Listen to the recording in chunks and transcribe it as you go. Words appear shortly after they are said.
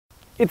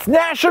It's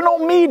National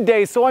Mead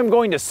Day, so I'm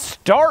going to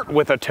start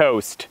with a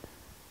toast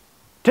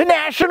to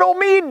National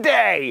Mead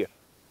Day!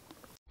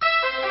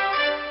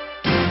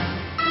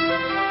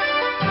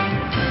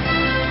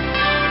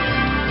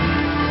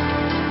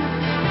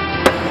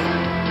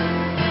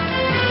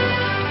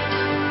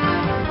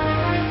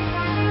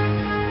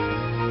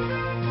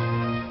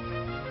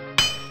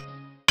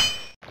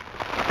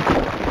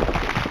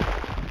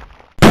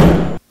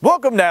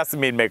 Welcome to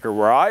National Meadmaker,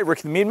 where I,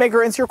 Ricky the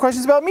Meadmaker, answer your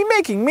questions about mead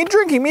making, mead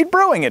drinking, mead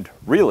brewing, and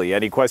really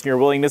any question you're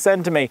willing to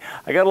send to me.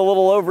 I got a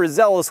little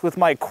overzealous with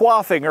my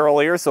quaffing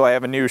earlier, so I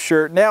have a new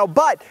shirt now,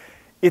 but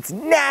it's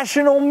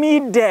National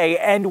Mead Day,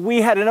 and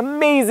we had an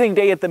amazing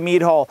day at the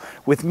Mead Hall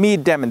with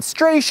mead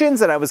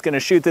demonstrations, and I was going to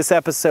shoot this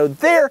episode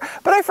there,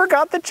 but I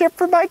forgot the chip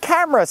for my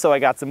camera, so I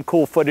got some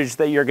cool footage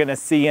that you're going to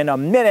see in a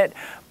minute.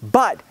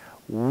 But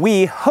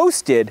we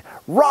hosted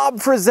Rob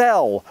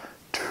Frizzell,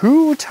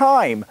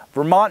 two-time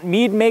Vermont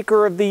Mead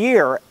Maker of the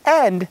Year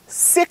and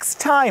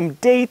six-time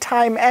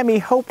Daytime Emmy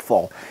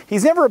hopeful.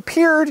 He's never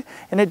appeared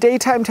in a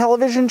daytime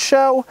television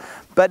show,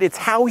 but it's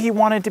how he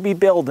wanted to be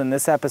billed in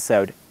this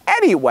episode.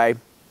 Anyway,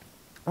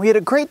 we had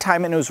a great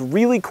time, and it was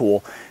really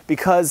cool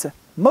because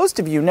most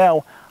of you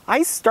know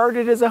I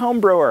started as a home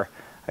brewer.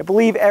 I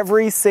believe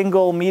every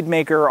single mead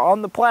maker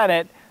on the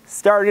planet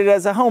started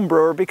as a home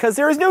brewer because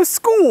there is no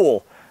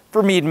school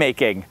for mead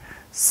making.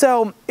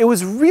 So it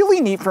was really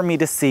neat for me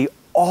to see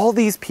all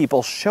these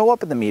people show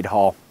up at the Mead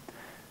Hall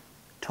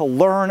to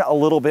learn a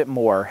little bit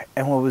more.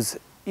 And what was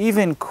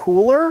even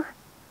cooler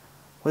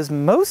was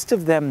most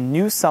of them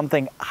knew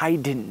something I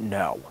didn't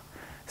know.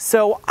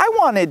 So I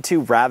wanted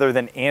to, rather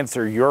than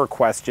answer your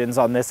questions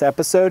on this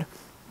episode,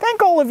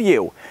 thank all of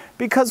you,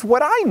 because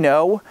what I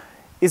know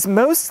is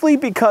mostly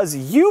because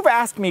you've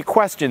asked me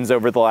questions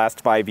over the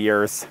last 5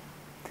 years,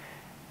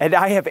 and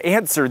I have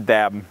answered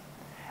them.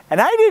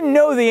 And I didn't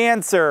know the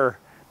answer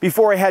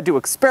before I had to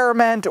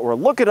experiment or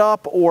look it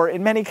up, or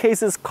in many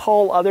cases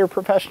call other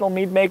professional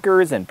mead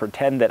makers and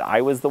pretend that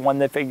I was the one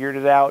that figured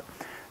it out.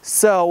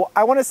 So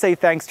I want to say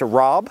thanks to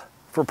Rob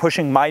for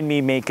pushing my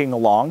mead making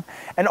along,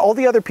 and all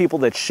the other people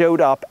that showed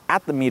up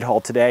at the Mead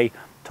Hall today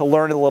to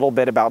learn a little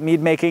bit about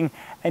mead making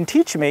and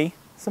teach me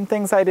some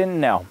things I didn't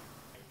know.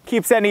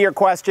 Keep sending your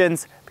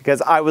questions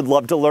because I would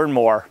love to learn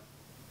more.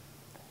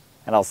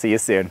 And I'll see you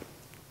soon.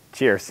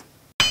 Cheers.